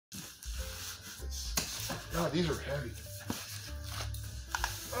God, these are heavy.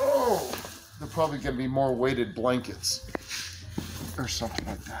 Oh, they're probably gonna be more weighted blankets or something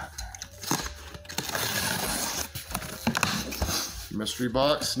like that. Mystery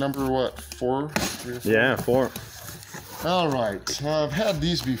box number what? 4? 3 or 4? Yeah, 4. All right, I've had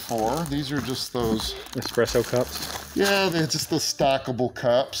these before. These are just those espresso cups. Yeah, they're just the stackable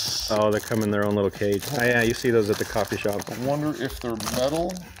cups. Oh, they come in their own little cage. Oh yeah, you see those at the coffee shop. I wonder if they're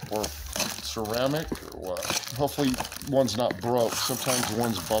metal or ceramic or what. Hopefully one's not broke. Sometimes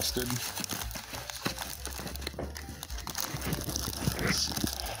one's busted.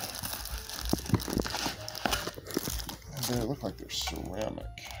 They look like they're ceramic.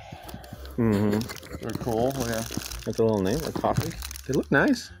 Mm-hmm. They're cool, yeah. That's a little name, like coffee. They look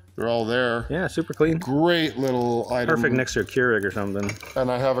nice. They're all there. Yeah, super clean. Great little item. Perfect next to a Keurig or something. And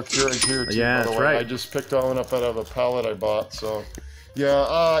I have a Keurig here too, yeah, by the that's way. right. I just picked one up out of a pallet I bought, so.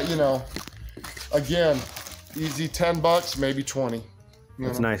 Yeah, you know, again, easy $10, maybe 20.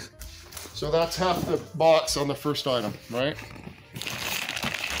 That's nice. So that's half the box on the first item, right?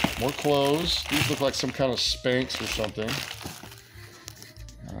 More clothes. These look like some kind of Spanx or something.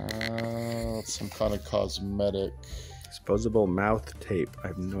 Some kind of cosmetic. Disposable mouth tape. I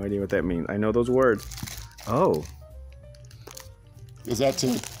have no idea what that means. I know those words. Oh. Is that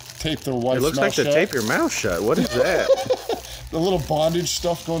to tape the wife's mouth shut? It looks like to tape your mouth shut. What is that? The little bondage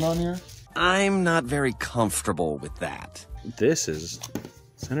stuff going on here? I'm not very comfortable with that. This is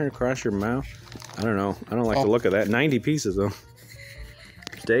centered across your mouth. I don't know. I don't like the look of that. 90 pieces though.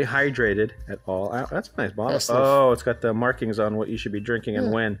 Stay hydrated at all hours. That's a nice bottle. Oh, it's got the markings on what you should be drinking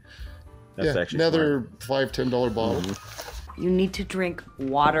and when. That's actually another $5, $10 bottle. You need to drink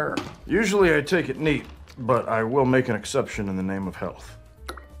water. Usually I take it neat, but I will make an exception in the name of health.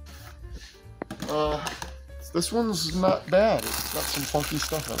 This one's not bad. It's got some funky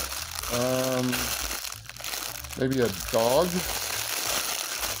stuff in it. Maybe a dog.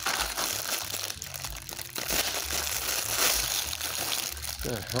 What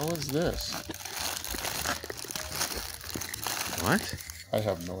the hell is this? What? I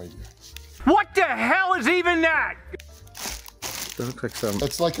have no idea. What the hell is even that? That looks like some...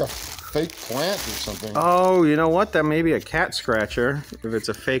 It's like a fake plant or something. Oh, you know what? That may be a cat scratcher. If it's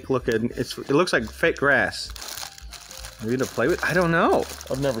a fake looking... It looks like fake grass. Maybe to play with? I don't know.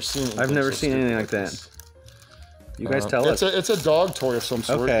 I've never seen it. I've never seen anything like that. You guys tell us. It's a dog toy of some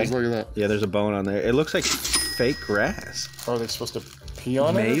sort. Okay. Look at that. Yeah, there's a bone on there. It looks like fake grass. Are they supposed to pee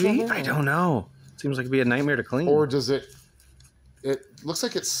on it? Maybe? I don't know. Seems like it'd be a nightmare to clean. Or does it... It looks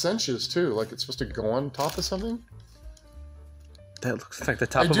like it cinches too, like it's supposed to go on top of something. That looks like the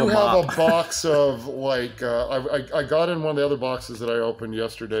top of a I do mop. have a box of like, I got in one of the other boxes that I opened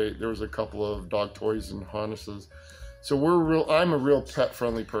yesterday. There was a couple of dog toys and harnesses. So I'm a real pet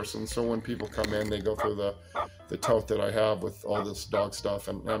friendly person. So when people come in, they go through the tote that I have with all this dog stuff.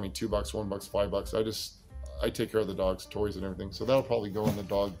 And I mean, $2, $1, $5. I take care of the dog's toys and everything. So that'll probably go in the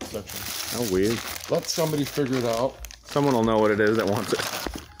dog section. How weird. Let somebody figure it out. Someone will know what it is that wants it.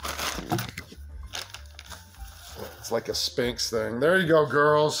 It's like a Spanx thing. There you go,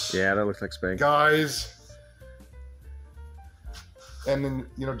 girls. Yeah, that looks like Spanx. Guys. And then,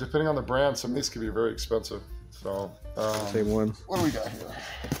 you know, depending on the brand, some of these could be very expensive. So, same one. What do we got here?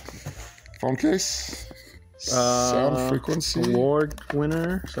 Phone case? Sound frequency? Award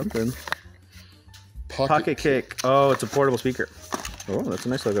winner? Something. Pocket kick. Oh, it's a portable speaker. Oh, that's a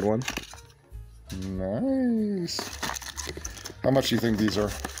nice looking one. Nice. How much do you think these are?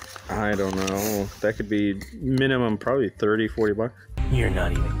 I don't know. That could be minimum probably 30, 40 bucks. You're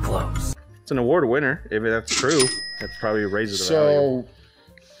not even close. It's an award winner. If that's true, that probably raises the value.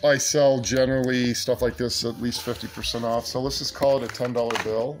 So I sell generally stuff like this at least 50% off. So let's just call it a $10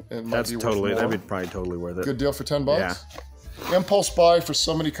 bill. It might That's be totally, worth that'd more. be probably totally worth it. Good deal for $10? Yeah. Impulse buy for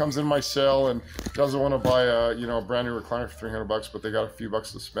somebody comes in my sale and doesn't want to buy a a brand new recliner for $300, but they got a few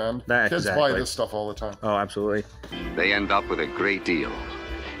bucks to spend. Kids buy this stuff all the time. Oh, absolutely. They end up with a great deal.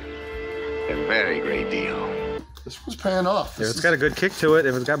 A very great deal. This one's paying off. If it's got a good kick to it,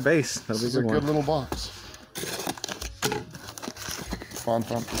 if it's got bass, that'll be This is a good little box. Fun.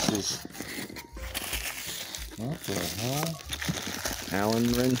 This is... What the hell?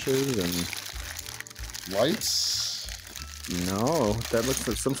 Allen wrenches and... Lights? No, that looks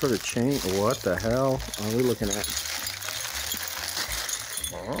like some sort of chain. What the hell are we looking at?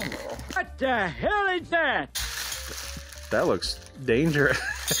 I don't know. What the hell is that? That looks dangerous.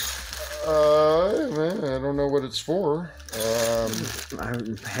 Man, I don't know what it's for.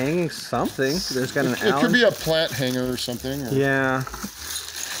 I'm hanging something. There's got an It Allen. could be a plant hanger or something. Or... Yeah.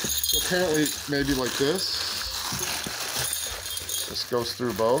 So apparently, maybe like this. This goes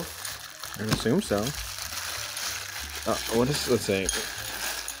through both. I assume so. What is, let's see.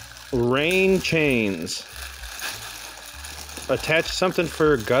 Rain chains. Attach something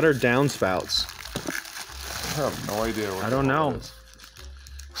for gutter downspouts. I have no idea what I don't know. is.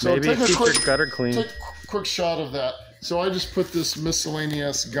 So maybe it keeps your gutter clean. Take a quick shot of that. So I just put this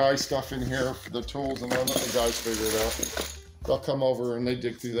miscellaneous guy stuff in here for the tools, and I'll let the guys figure it out. They'll come over and they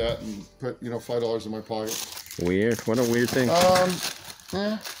dig through that and put, you know, $5 in my pocket. Weird. What a weird thing.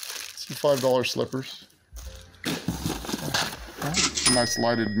 Yeah, some $5 slippers. Nice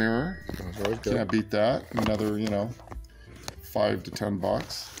lighted mirror. Can't beat that. Another, you know, $5 to $10.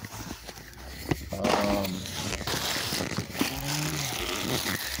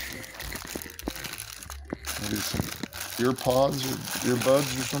 Maybe some ear pods or earbuds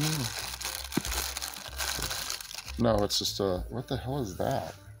or something. No, it's just a. What the hell is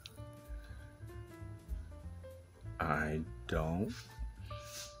that? I don't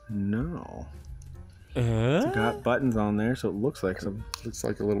know. It's got buttons on there, so it looks like some. Looks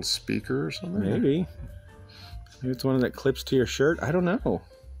like a little speaker or something. Maybe. Maybe it's one that clips to your shirt. I don't know.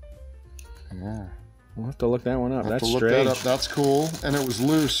 Yeah. We'll have to look that one up. I'll have That's to look strange. that up. That's cool. And it was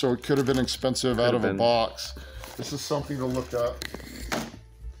loose, so it could have been expensive out of a box. This is something to look up.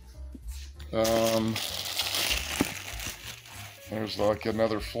 There's like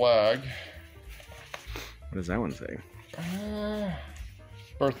another flag. What does that one say?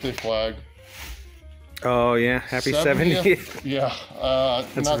 Birthday flag. Oh yeah, happy 70th. Yeah.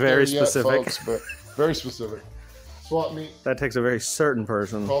 That's not very there yet, specific. folks, but very specific. Swap meet. That takes a very certain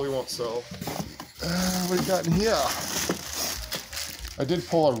person. Probably won't sell. What do you got in here? I did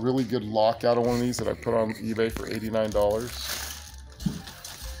pull a really good lock out of one of these that I put on eBay for $89.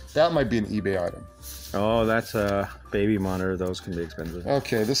 That might be an eBay item. Oh, that's a baby monitor. Those can be expensive.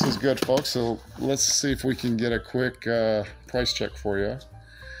 Okay, this is good, folks. So let's see if we can get a quick price check for you.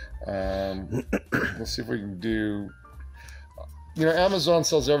 Let's see if we can do. You know, Amazon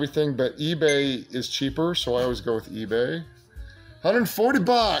sells everything, but eBay is cheaper, so I always go with eBay.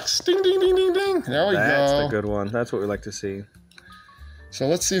 $140. Ding, ding, ding, ding, ding. There we go. That's the good one. That's what we like to see. So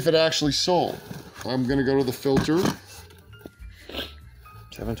let's see if it actually sold. I'm going to go to the filter.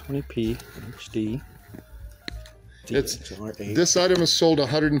 720p HD. This item is sold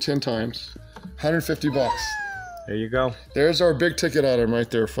 110 times. $150. There you go. There's our big ticket item right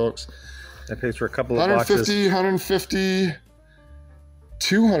there, folks. That pays for a couple of 150, boxes. 150,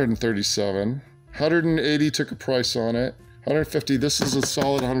 237, 180 took a price on it. 150. This is a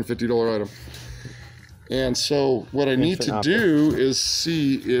solid $150 item. And so what I need to do is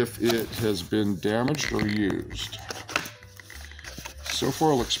see if it has been damaged or used. So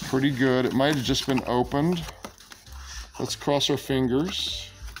far it looks pretty good. It might have just been opened. Let's cross our fingers.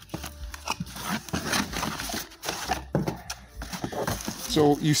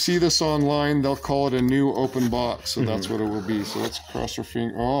 So you see this online, they'll call it a new open box, so that's what it will be. So let's cross our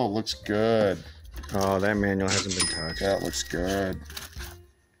fingers. Oh, it looks good. Oh, that manual hasn't been touched. That looks good.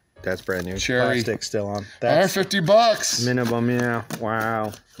 That's brand new. Cherry. Plastic still on. That's $150. minimum, yeah.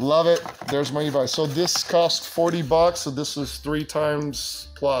 Wow. Love it. There's my eBay. So this cost $40. So this is 3 times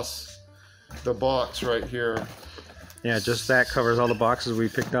plus the box right here. Yeah, just that covers all the boxes we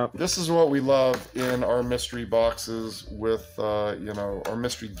picked up. This is what we love in our mystery boxes with, you know, our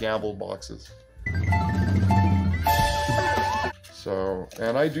mystery gamble boxes. So,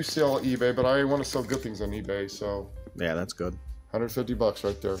 and I do sell eBay, but I want to sell good things on eBay. So Yeah, that's good. $150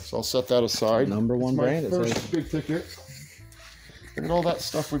 right there. So I'll set that aside. Number one brand. My first big ticket. Look at all that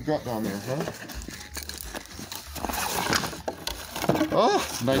stuff we've got down there, huh? Oh,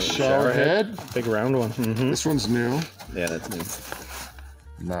 nice shower head. Big round one. Mm-hmm. This one's new. Yeah, that's new.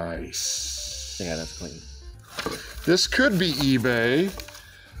 Nice. Yeah, that's clean. This could be eBay.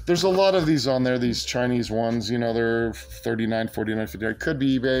 There's a lot of these on there, these Chinese ones. You know, they're $39, $49, $50. It could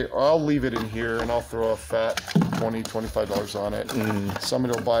be eBay. I'll leave it in here and I'll throw a fat $20, $25 on it.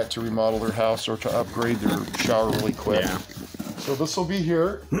 Somebody will buy it to remodel their house or to upgrade their shower really quick. Yeah. So this will be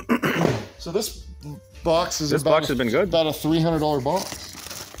here. So this box is this box has been good. About a $300 box.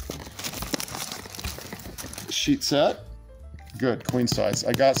 Sheet set. Good, queen size.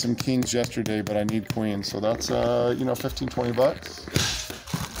 I got some kings yesterday, but I need queens. So that's, you know, $15, $20.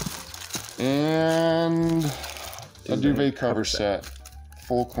 And a duvet cover set.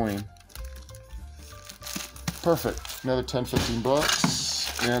 Full queen. Perfect. Another $10,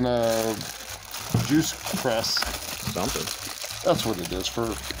 $15. And a juice press. Something. That's what it is for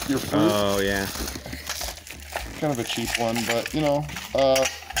your food. Oh, yeah. Kind of a cheap one, but, you know, $4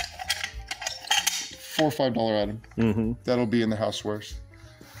 or $5 item. Mm-hmm. That'll be in the housewares.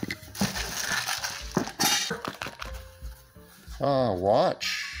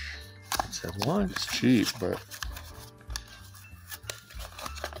 Watch. It says watch. It's cheap, but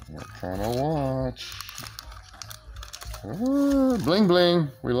What kind of watch? Oh, bling bling.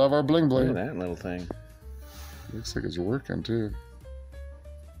 We love our bling Look bling. at that little thing. Looks like it's working too.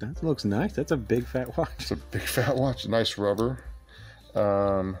 That looks nice. That's a big fat watch. It's a big fat watch. Nice rubber.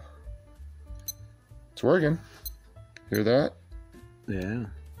 It's working. Hear that? Yeah.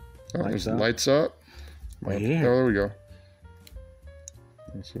 Oh, Lights there's up. lights up. Oh, Oh, yeah. there we go.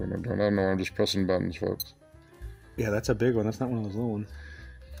 Let's see what I'm doing. I don't know. I'm just pressing buttons, folks. Yeah, that's a big one. That's not one of those little ones.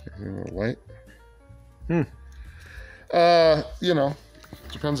 Light. Hmm. You know,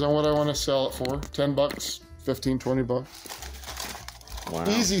 depends on what I want to sell it for. 10 bucks, 15, 20 bucks. Wow.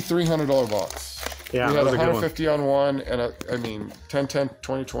 Easy $300 box. Yeah, we that had was a good one. 150 on one, and I mean 10, 10,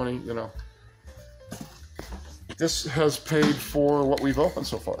 20, 20. You know, this has paid for what we've opened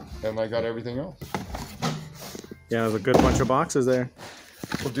so far, and I got everything else. Yeah, there's a good bunch of boxes there.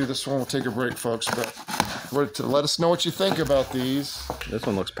 We'll do this one. We'll take a break, folks. But to let us know what you think about these. This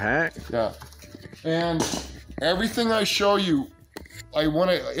one looks packed. Yeah, and everything I show you, I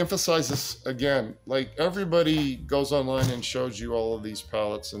want to emphasize this again. Like, everybody goes online and shows you all of these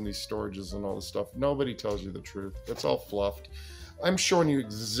pallets and these storages and all this stuff. Nobody tells you the truth. It's all fluffed. I'm showing you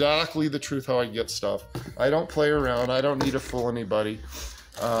exactly the truth how I get stuff. I don't play around. I don't need to fool anybody.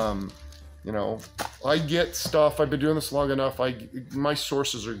 You know, I get stuff. I've been doing this long enough. My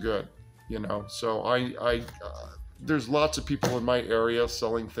sources are good. You know, so there's lots of people in my area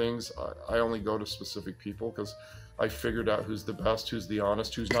selling things. I only go to specific people because I figured out who's the best, who's the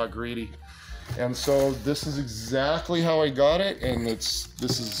honest, who's not greedy. And so this is exactly how I got it, and this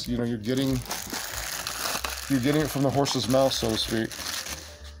is, you know, you're getting it from the horse's mouth, so to speak.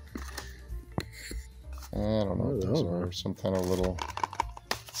 I don't know what those are. Some kind of little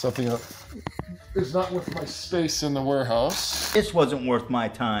something that is not worth my space in the warehouse. This wasn't worth my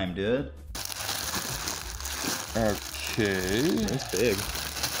time, dude. Okay. It's big.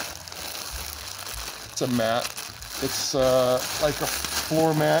 It's a mat. It's like a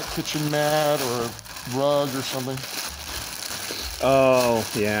floor mat, kitchen mat, or a rug or something. Oh,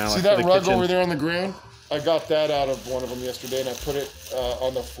 yeah. See like that for the rug kitchen. over there on the ground? I got that out of one of them yesterday, and I put it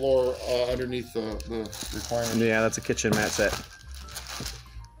on the floor underneath the recliner. Yeah, that's a kitchen mat set.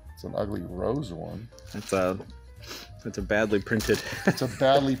 It's an ugly rose one. It's a badly printed. It's a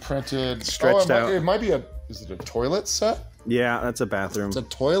badly printed, Stretched out. It might be is it a toilet set? Yeah, that's a bathroom. It's a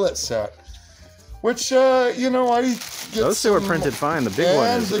toilet set. Which, you know, I get Those two are printed fine. The big one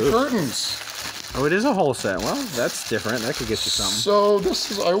and is. the Ooh. curtains. Oh, it is a whole set. Well, that's different. That could get you something. So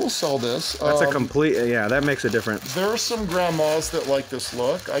I will sell this. That's a complete, yeah, that makes a difference. There are some grandmas that like this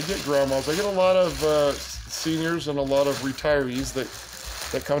look. I get grandmas. I get a lot of seniors and a lot of retirees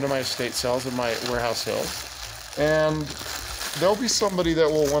that come to my estate sales and my warehouse sales. And there'll be somebody that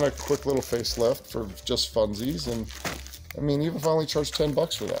will want a quick little facelift for just funsies. And I mean, even if I only charge 10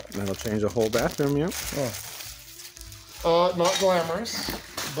 bucks for that. That'll change the whole bathroom, yeah. Yeah. Not glamorous,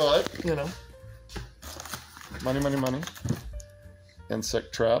 but, you know. Money, money, money.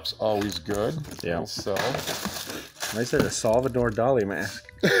 Insect traps, always good. Yeah. We'll sell. I said a Salvador Dali mask.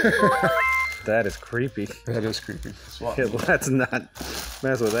 That is creepy. That is creepy. Yeah, let's not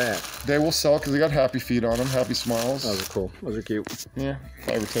mess with that. They will sell because they got happy feet on them, happy smiles. Those are cool. Those are cute. Yeah,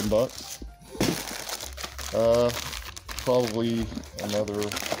 5 or 10 bucks. Probably another.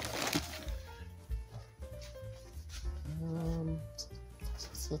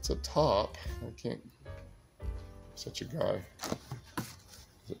 That's a top. I can't. Such a guy.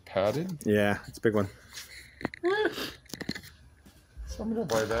 Is it padded? Yeah, it's a big one. Somebody will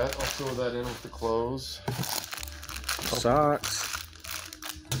buy that. I'll throw that in with the clothes. Socks.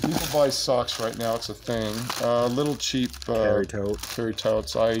 People buy socks right now. It's a thing. Little cheap Carry tote. Carry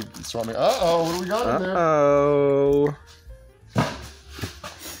totes. What do we got in there? Uh-oh.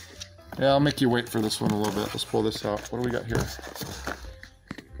 Yeah, I'll make you wait for this one a little bit. Let's pull this out. What do we got here?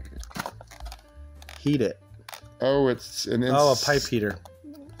 Heat it. Oh, it's an Oh, a pipe heater.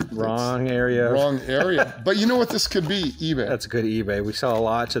 Wrong area. Wrong area. But you know what this could be? eBay. That's good eBay. We sell a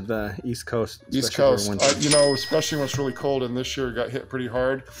lot to the East Coast. East especially Coast. for You know, especially when it's really cold, and this year it got hit pretty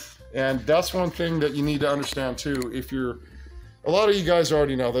hard. And that's one thing that you need to understand too. A lot of you guys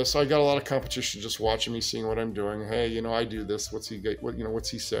already know this. I got a lot of competition just watching me, seeing what I'm doing. Hey, you know, I do this. What's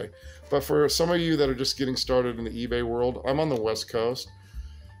he say? But for some of you that are just getting started in the eBay world, I'm on the West Coast.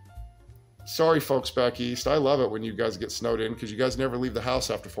 Sorry, folks back east. I love it when you guys get snowed in because you guys never leave the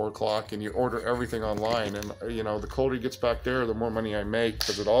house after 4 o'clock and you order everything online. And, you know, the colder it gets back there, the more money I make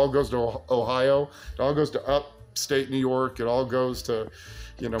because it all goes to Ohio. It all goes to upstate New York. It all goes to,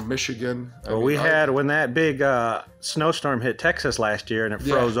 you know, Michigan. Well, we had when that big snowstorm hit Texas last year and it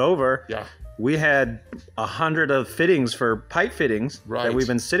froze over. Yeah. we had 100 of fittings for pipe fittings that we've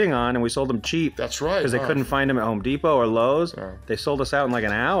been sitting on, and we sold them cheap. That's right. Because they couldn't find them at Home Depot or Lowe's. Yeah. They sold us out in like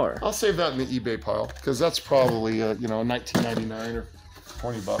an hour. I'll save that in the eBay pile because that's probably you know, $19.99 or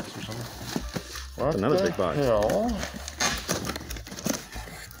 $20 or something. What another big box. Hell?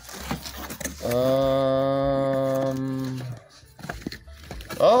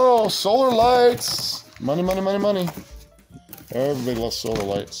 Oh, solar lights! Money, money, money, money. Everybody loves solar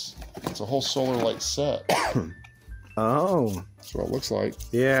lights. It's a whole solar light set. Oh. That's what it looks like.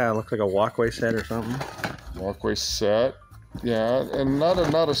 Yeah, it looks like a walkway set or something. Walkway set. Yeah, and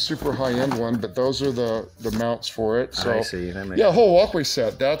not a super high-end one, but those are the mounts for it. So I see. That makes yeah, whole walkway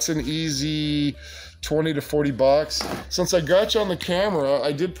set. That's an easy $20 to $40. Since I got you on the camera,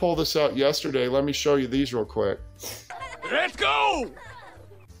 I did pull this out yesterday. Let me show you these real quick. Let's go!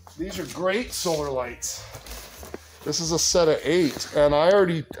 These are great solar lights. This is a set of 8, and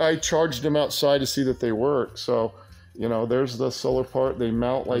I charged them outside to see that they work. So, you know, there's the solar part. They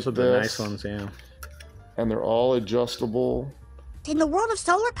mount like this. Those are the nice ones, yeah. And they're all adjustable. In the world of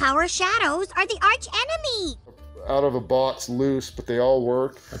solar power, shadows are the arch enemy. Out of a box, loose, but they all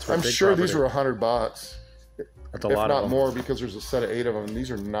work. I'm sure these were $100. That's a lot of them. If not more, because there's a set of 8 of them, and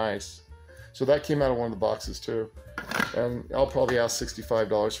these are nice. So that came out of one of the boxes too. And I'll probably ask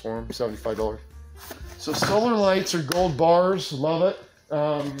 $65 for them, $75. So solar lights are gold bars, love it.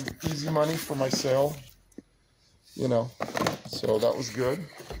 Easy money for my sale, you know. So that was good.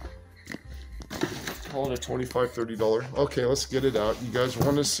 Call it a $25, $30. Okay, let's get it out. You guys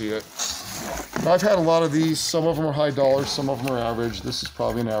want to see it. I've had a lot of these. Some of them are high dollars, some of them are average. This is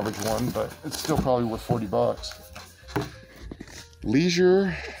probably an average one, but it's still probably worth $40.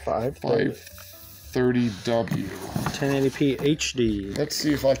 Leisure 530W. 1080p HD. Let's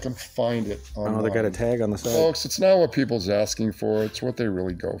see if I can find it online. Oh, they got a tag on the side. Folks, it's not what people's asking for. It's what they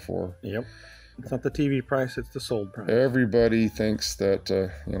really go for. Yep. It's not the TV price, it's the sold price. Everybody thinks that,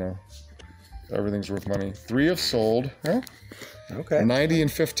 you know, everything's worth money. 3 have sold. Huh? Okay. 90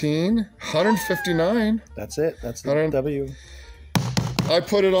 and 15. 159. That's it. That's the W. I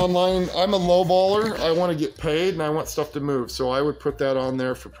put it online. I'm a lowballer. I want to get paid and I want stuff to move. So I would put that on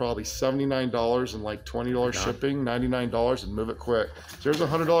there for probably $79 and like $20 shipping, $99 and move it quick. So there's a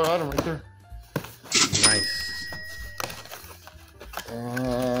 $100 item right there. Nice.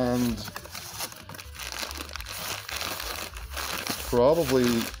 And probably,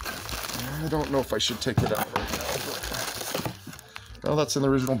 I don't know if I should take it out right now. But, well, that's in the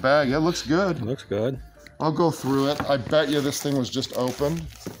original bag. Yeah, it looks good. It looks good. I'll go through it. I bet you this thing was just opened.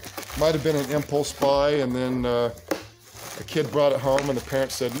 Might have been an impulse buy, and then a kid brought it home, and the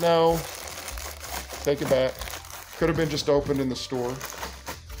parents said, no, take it back. Could have been just opened in the store.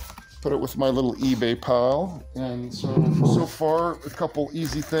 Put it with my little eBay pile. And so far, a couple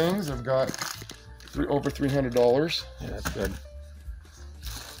easy things. I've got over $300. Yeah, that's good.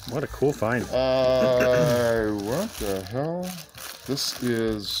 What a cool find. What the hell? This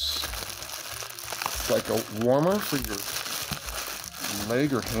is like a warmer for your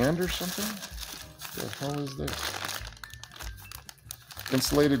leg or hand or something. What the hell is this?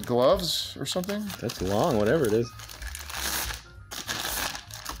 Insulated gloves or something? That's long, whatever it is.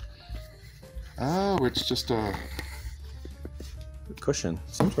 Oh, it's just a cushion.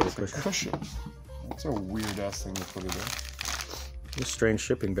 Some sort of cushion. Cushion. That's a weird ass thing to put it in. A strange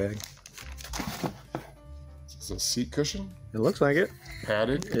shipping bag. Is it a seat cushion? It looks like it.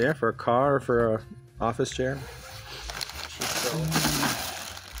 Padded? Yeah, for a car or for a office chair.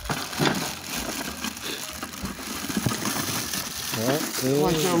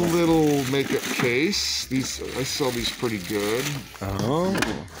 Like a little makeup case. These, I sell these pretty good. Oh.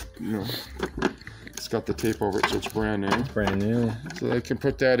 You know, it's got the tape over it, so it's brand new. Brand new. So they can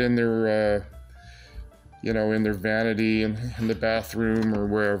put that in their, you know, in their vanity in the bathroom or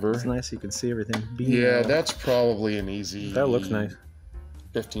wherever. It's nice. You can see everything. Yeah, that's probably an easy. That looks nice.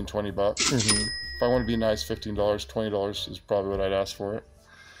 $15, $20. If I want to be nice, $15, $20 is probably what I'd ask for it.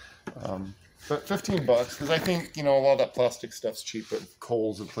 But $15, because I think, you know, a lot of that plastic stuff's cheap at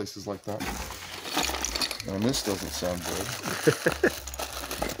Kohl's and places like that. And this doesn't sound good.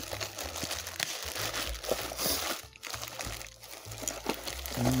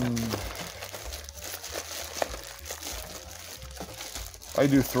 I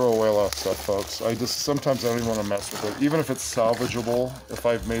do throw away a lot of stuff, folks. Sometimes I don't even want to mess with it. Even if it's salvageable, if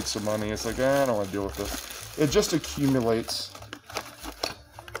I've made some money, it's like, I don't want to deal with this. It just accumulates.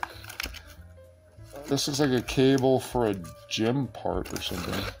 This looks like a cable for a gym part or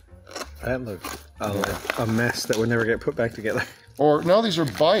something. That looks like a mess that would never get put back together. Or, no, these are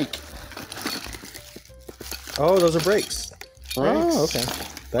bike. Oh, those are brakes. Brakes. Oh, okay.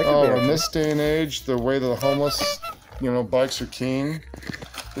 That could Oh, be in this day and age, the way the homeless, bikes are king,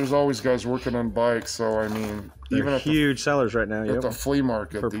 there's always guys working on bikes. So, I mean, They're even at huge sellers right now. the flea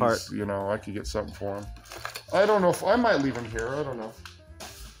market, For part. I could get something for them. I don't know if I might leave them here. I don't know.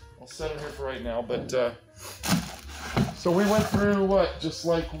 I'll set them here for right now. But so we went through what? Just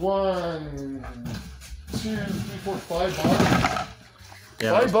like 1, 2, 3, 4, 5 boxes.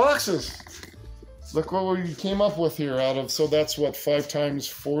 Yeah. 5 boxes. Look what we came up with here out of, so that's what, 5 times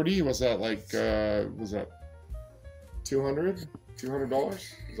 40? Was that like, was that $200? $200?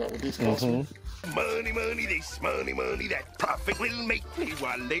 Is that what these cost me? Money, money, this money, money, that profit will make me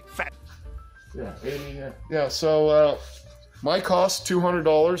wallet fat. Yeah, 80, yeah. Yeah, so my cost,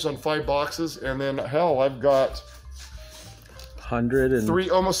 $200 on 5 boxes, and then, hell, I've got 100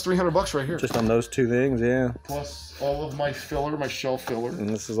 and almost $300 right here. just on those 2 things, yeah. Plus all of my filler, my shelf filler. And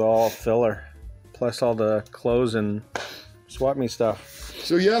this is all filler, plus all the clothes and swap me stuff.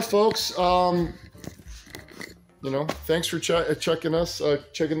 So yeah, folks, thanks for checking this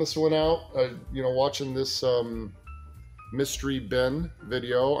one out. Watching this mystery bin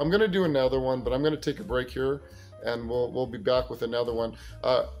video. I'm gonna do another one, but I'm gonna take a break here, and we'll be back with another one.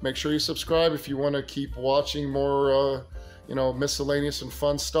 Make sure you subscribe if you want to keep watching more, miscellaneous and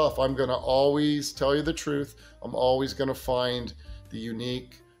fun stuff. I'm gonna always tell you the truth. I'm always gonna find the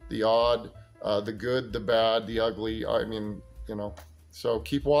unique, the odd, the good, the bad, the ugly. I mean, so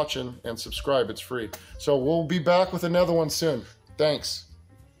keep watching and subscribe. It's free. So we'll be back with another one soon. Thanks.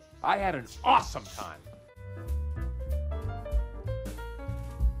 I had an awesome time.